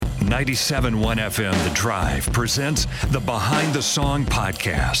97.1 FM The Drive presents the Behind the Song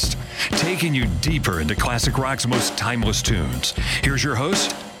podcast, taking you deeper into classic rock's most timeless tunes. Here's your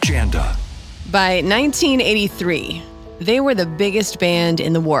host, Janda. By 1983, they were the biggest band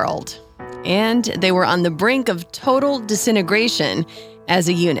in the world, and they were on the brink of total disintegration as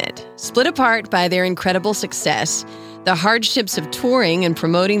a unit, split apart by their incredible success, the hardships of touring and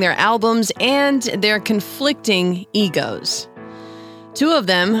promoting their albums, and their conflicting egos. Two of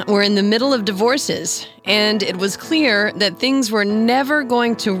them were in the middle of divorces, and it was clear that things were never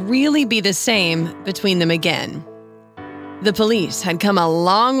going to really be the same between them again. The Police had come a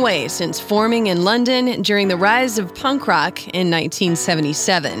long way since forming in London during the rise of punk rock in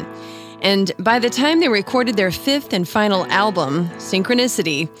 1977. And by the time they recorded their fifth and final album,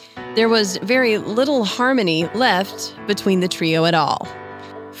 Synchronicity, there was very little harmony left between the trio at all.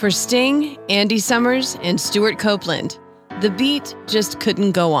 For Sting, Andy Summers, and Stewart Copeland, the beat just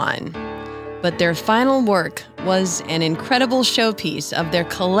couldn't go on. But their final work was an incredible showpiece of their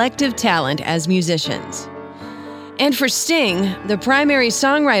collective talent as musicians. And for Sting, the primary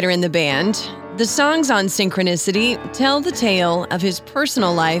songwriter in the band, the songs on Synchronicity tell the tale of his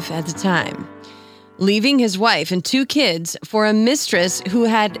personal life at the time, leaving his wife and two kids for a mistress who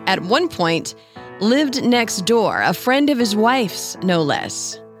had, at one point, lived next door, a friend of his wife's, no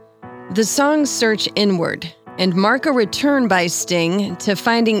less. The songs search inward and mark a return by Sting to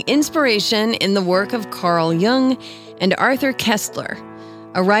finding inspiration in the work of Carl Jung and Arthur Koestler,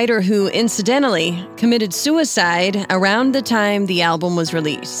 a writer who, incidentally, committed suicide around the time the album was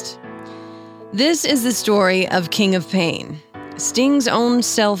released. This is the story of King of Pain, Sting's own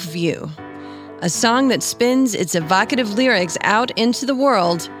self-view, a song that spins its evocative lyrics out into the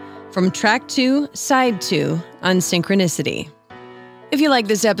world from track 2, side 2 on Synchronicity. If you like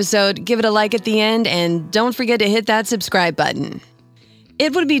this episode, give it a like at the end and don't forget to hit that subscribe button.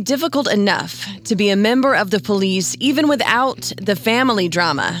 It would be difficult enough to be a member of the Police even without the family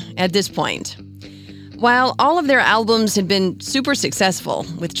drama at this point. While all of their albums had been super successful,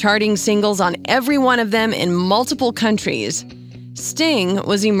 with charting singles on every one of them in multiple countries, Sting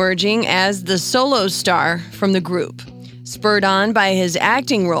was emerging as the solo star from the group, spurred on by his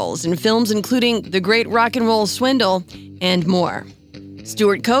acting roles in films including The Great Rock and Roll Swindle and more.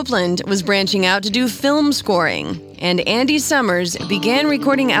 Stewart Copeland was branching out to do film scoring, and Andy Summers began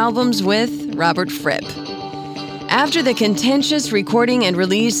recording albums with Robert Fripp. After the contentious recording and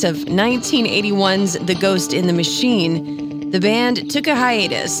release of 1981's The Ghost in the Machine, the band took a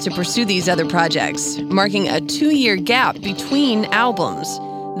hiatus to pursue these other projects, marking a 2-year gap between albums,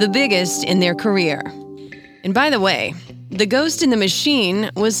 the biggest in their career. And by the way, The Ghost in the Machine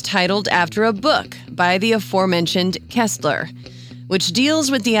was titled after a book by the aforementioned Koestler, which deals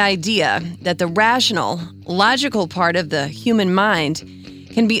with the idea that the rational, logical part of the human mind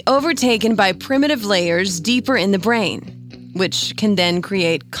can be overtaken by primitive layers deeper in the brain, which can then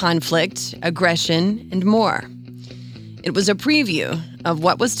create conflict, aggression, and more. It was a preview of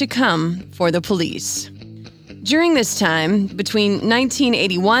what was to come for the Police. During this time, between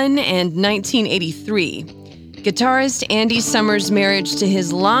 1981 and 1983, guitarist Andy Summers' marriage to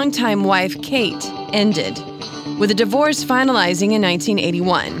his longtime wife, Kate, ended, with a divorce finalizing in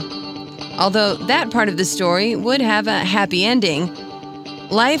 1981. Although that part of the story would have a happy ending,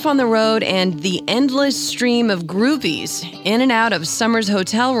 life on the road and the endless stream of groupies in and out of Summers'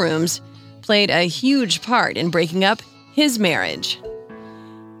 hotel rooms played a huge part in breaking up his marriage.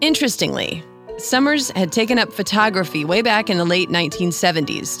 Interestingly, Summers had taken up photography way back in the late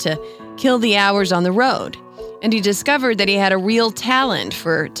 1970s to kill the hours on the road, and he discovered that he had a real talent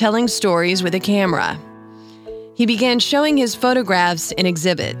for telling stories with a camera. He began showing his photographs in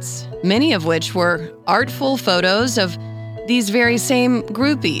exhibits, many of which were artful photos of these very same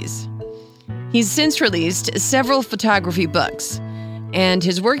groupies. He's since released several photography books, and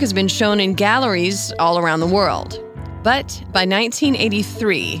his work has been shown in galleries all around the world. But by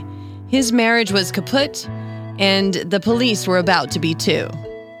 1983, his marriage was kaput, and the Police were about to be too.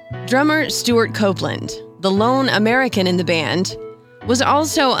 Drummer Stewart Copeland, the lone American in the band, was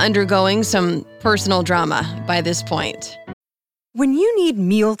also undergoing some personal drama by this point. When you need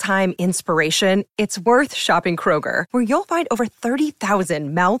mealtime inspiration, it's worth shopping Kroger, where you'll find over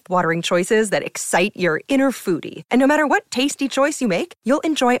 30,000 mouth-watering choices that excite your inner foodie. And no matter what tasty choice you make, you'll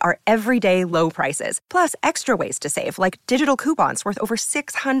enjoy our everyday low prices, plus extra ways to save, like digital coupons worth over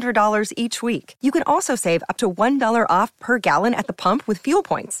 $600 each week. You can also save up to $1 off per gallon at the pump with fuel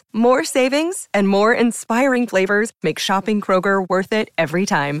points. More savings and more inspiring flavors make shopping Kroger worth it every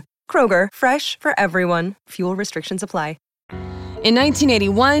time. Kroger, fresh for everyone. Fuel restrictions apply. In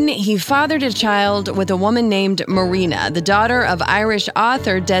 1981, he fathered a child with a woman named Marina, the daughter of Irish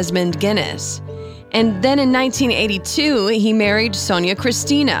author Desmond Guinness. And then in 1982, he married Sonia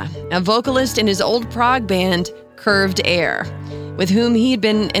Christina, a vocalist in his old prog band, Curved Air, with whom he had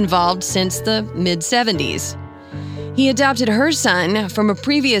been involved since the mid-70s. He adopted her son from a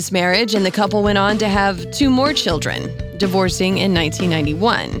previous marriage, and the couple went on to have 2 more children, divorcing in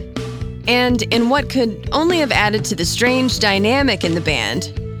 1991. And in what could only have added to the strange dynamic in the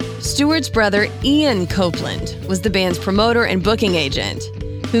band, Stewart's brother Ian Copeland was the band's promoter and booking agent,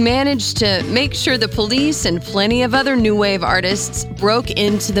 who managed to make sure the Police and plenty of other new wave artists broke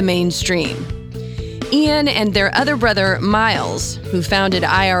into the mainstream. Ian and their other brother Miles, who founded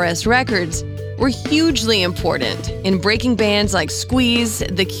IRS Records, were hugely important in breaking bands like Squeeze,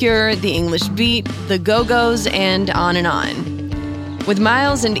 The Cure, The English Beat, The Go-Go's, and on, with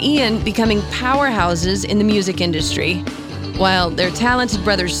Miles and Ian becoming powerhouses in the music industry, while their talented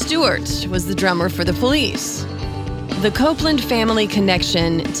brother Stewart was the drummer for the Police. The Copeland family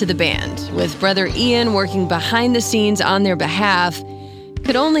connection to the band, with brother Ian working behind the scenes on their behalf,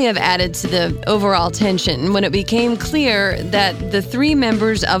 could only have added to the overall tension when it became clear that the 3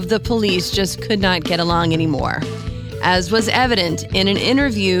 members of the Police just could not get along anymore, as was evident in an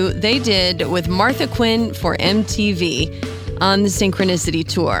interview they did with Martha Quinn for MTV on the Synchronicity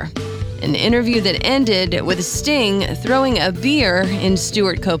tour, an interview that ended with Sting throwing a beer in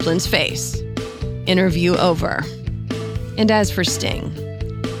Stewart Copeland's face. Interview over. And as for Sting,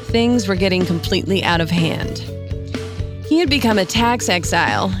 things were getting completely out of hand. He had become a tax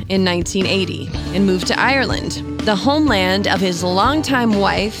exile in 1980 and moved to Ireland, the homeland of his longtime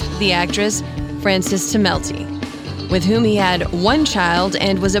wife, the actress Frances Tummelty, with whom he had 1 child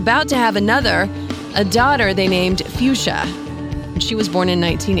and was about to have another, a daughter they named Fuchsia. She was born in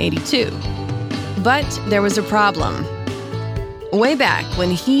 1982. But there was a problem. Way back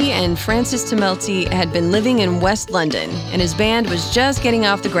when he and Frances Tummelty had been living in West London and his band was just getting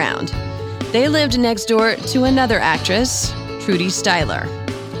off the ground, they lived next door to another actress, Trudy Styler,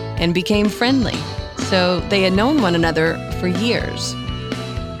 and became friendly. So they had known one another for years.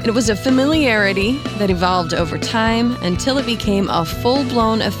 It was a familiarity that evolved over time until it became a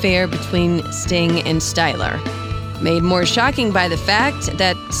full-blown affair between Sting and Styler, made more shocking by the fact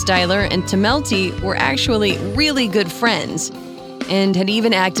that Styler and Tummelty were actually really good friends and had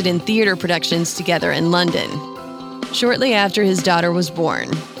even acted in theater productions together in London. Shortly after his daughter was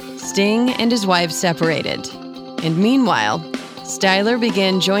born, Sting and his wife separated. And meanwhile, Styler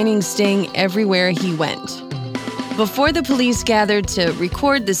began joining Sting everywhere he went. Before the Police gathered to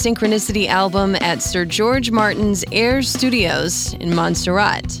record the Synchronicity album at Sir George Martin's Air Studios in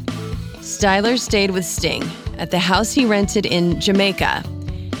Montserrat, Styler stayed with Sting at the house he rented in Jamaica,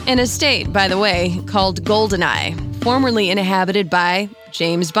 an estate, by the way, called Goldeneye, formerly inhabited by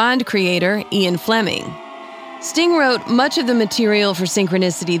James Bond creator Ian Fleming. Sting wrote much of the material for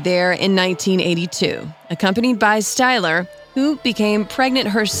Synchronicity there in 1982, accompanied by Styler, who became pregnant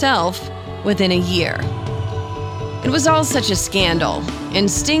herself within a year. It was all such a scandal,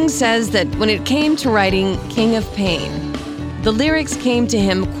 and Sting says that when it came to writing King of Pain, the lyrics came to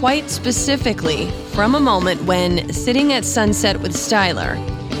him quite specifically from a moment when, sitting at sunset with Styler,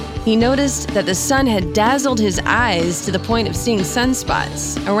 he noticed that the sun had dazzled his eyes to the point of seeing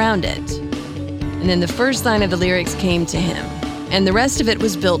sunspots around it. And then the first line of the lyrics came to him, and the rest of it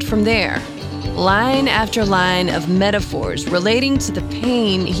was built from there. Line after line of metaphors relating to the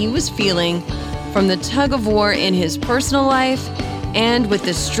pain he was feeling from the tug-of-war in his personal life and with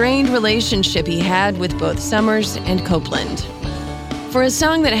the strained relationship he had with both Summers and Copeland. For a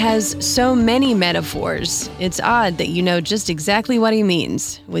song that has so many metaphors, it's odd that you know just exactly what he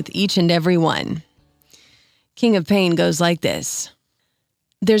means with each and every one. King of Pain goes like this.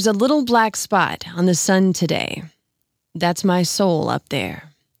 There's a little black spot on the sun today. That's my soul up there.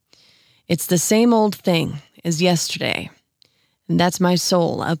 It's the same old thing as yesterday, and that's my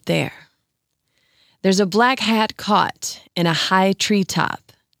soul up there. There's a black hat caught in a high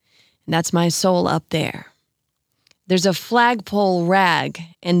treetop, and that's my soul up there. There's a flagpole rag,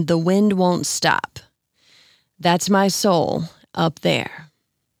 and the wind won't stop. That's my soul up there.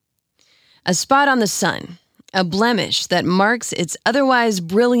 A spot on the sun, a blemish that marks its otherwise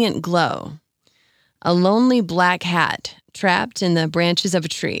brilliant glow. A lonely black hat trapped in the branches of a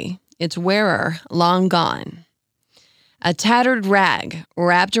tree, its wearer long gone. A tattered rag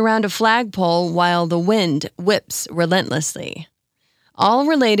wrapped around a flagpole while the wind whips relentlessly. All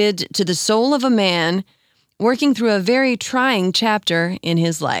related to the soul of a man working through a very trying chapter in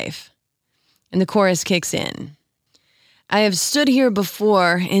his life. And the chorus kicks in. I have stood here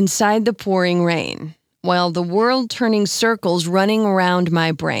before inside the pouring rain, while the world turning circles running around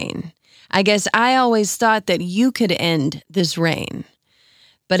my brain. I guess I always thought that you could end this reign.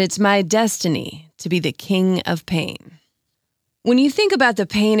 But it's my destiny to be the king of pain. When you think about the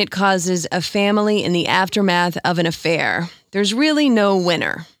pain it causes a family in the aftermath of an affair, there's really no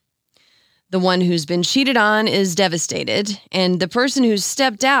winner. The one who's been cheated on is devastated, and the person who's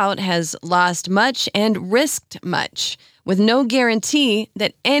stepped out has lost much and risked much, with no guarantee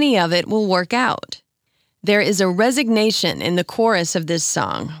that any of it will work out. There is a resignation in the chorus of this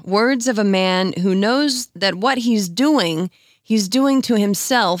song, words of a man who knows that what he's doing to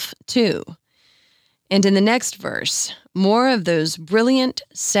himself too. And in the next verse, more of those brilliant,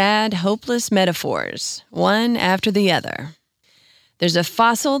 sad, hopeless metaphors, one after the other. There's a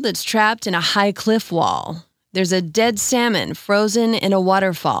fossil that's trapped in a high cliff wall. There's a dead salmon frozen in a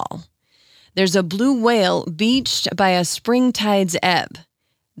waterfall. There's a blue whale beached by a spring tide's ebb.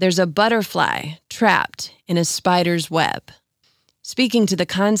 There's a butterfly trapped in a spider's web. Speaking to the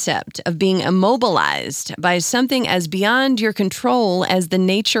concept of being immobilized by something as beyond your control as the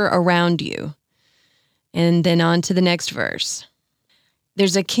nature around you. And then on to the next verse.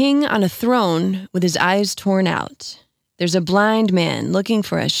 There's a king on a throne with his eyes torn out. There's a blind man looking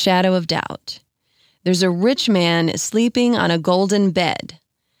for a shadow of doubt. There's a rich man sleeping on a golden bed.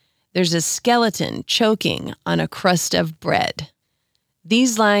 There's a skeleton choking on a crust of bread.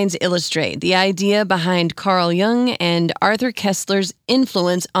 These lines illustrate the idea behind Carl Jung and Arthur Koestler's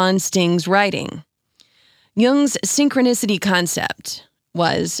influence on Sting's writing. Jung's synchronicity concept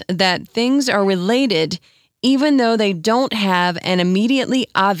was that things are related even though they don't have an immediately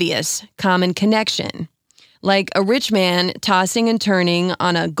obvious common connection, like a rich man tossing and turning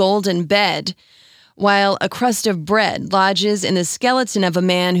on a golden bed, while a crust of bread lodges in the skeleton of a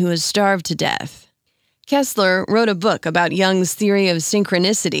man who is starved to death. Koestler wrote a book about Jung's theory of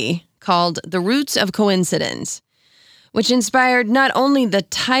synchronicity called The Roots of Coincidence, which inspired not only the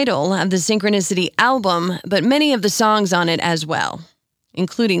title of the Synchronicity album, but many of the songs on it as well,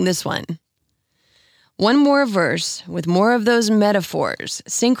 including this one. One more verse with more of those metaphors,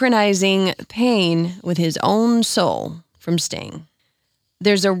 synchronizing pain with his own soul from Sting.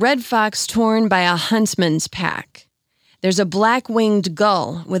 There's a red fox torn by a huntsman's pack. There's a black-winged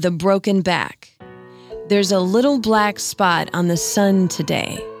gull with a broken back. There's a little black spot on the sun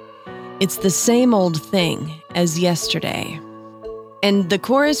today. It's the same old thing as yesterday. And the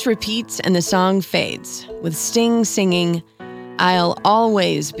chorus repeats and the song fades, with Sting singing, "I'll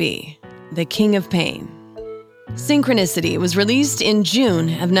always be the king of pain." Synchronicity was released in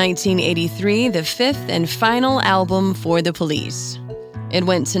June of 1983, the fifth and final album for The Police. It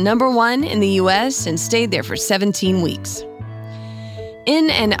went to #1 in the US and stayed there for 17 weeks. In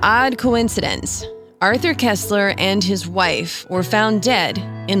an odd coincidence, Arthur Koestler and his wife were found dead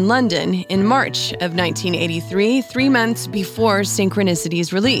in London in March of 1983, 3 months before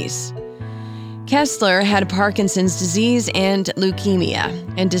Synchronicity's release. Koestler had Parkinson's disease and leukemia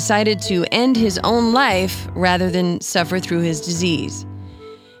and decided to end his own life rather than suffer through his disease.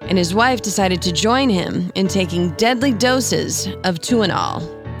 And his wife decided to join him in taking deadly doses of Tuinal.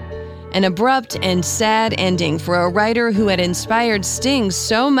 An abrupt and sad ending for a writer who had inspired Sting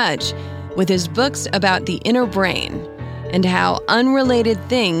so much with his books about the inner brain and how unrelated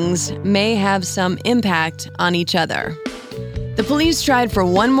things may have some impact on each other. The Police tried for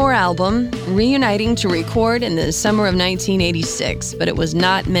one more album, reuniting to record in the summer of 1986, but it was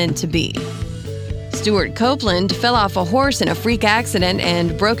not meant to be. Stuart Copeland fell off a horse in a freak accident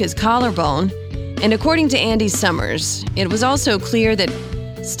and broke his collarbone, and according to Andy Summers, it was also clear that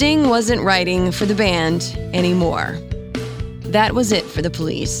Sting wasn't writing for the band anymore. That was it for the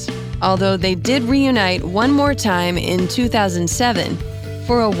Police, although they did reunite one more time in 2007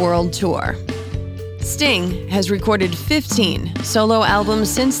 for a world tour. Sting has recorded 15 solo albums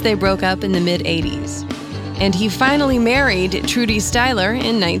since they broke up in the mid-'80s, and he finally married Trudy Styler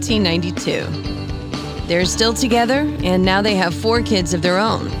in 1992. They're still together, and now they have 4 kids of their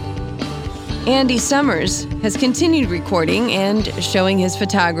own. Andy Summers has continued recording and showing his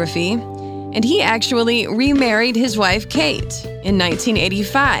photography, and he actually remarried his wife Kate in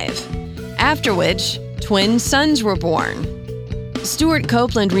 1985, after which twin sons were born. Stuart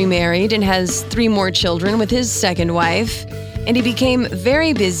Copeland remarried and has 3 more children with his second wife, and he became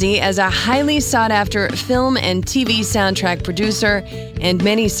very busy as a highly sought-after film and TV soundtrack producer, and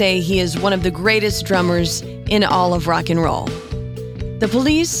many say he is one of the greatest drummers in all of rock and roll. The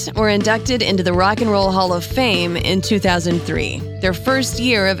Police were inducted into the Rock and Roll Hall of Fame in 2003, their first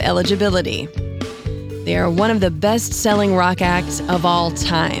year of eligibility. They are one of the best-selling rock acts of all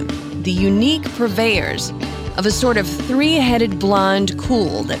time, the unique purveyors of a sort of 3-headed blonde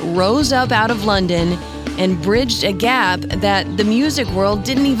cool that rose up out of London and bridged a gap that the music world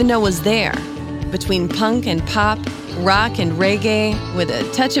didn't even know was there, between punk and pop, rock and reggae, with a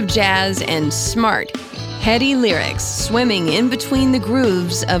touch of jazz and smart, heady lyrics swimming in between the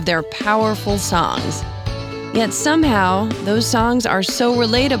grooves of their powerful songs. Yet somehow, those songs are so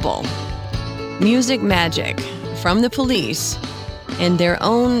relatable. Music magic from The Police and their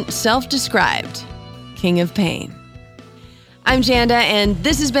own self-described King of Pain. I'm Janda, and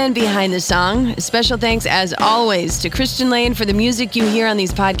this has been Behind the Song. Special thanks, as always, to Christian Lane for the music you hear on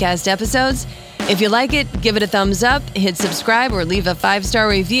these podcast episodes. If you like it, give it a thumbs up, hit subscribe, or leave a 5-star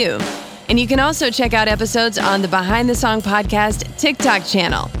review. And you can also check out episodes on the Behind the Song podcast TikTok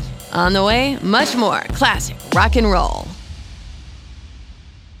channel. On the way, much more classic rock and roll.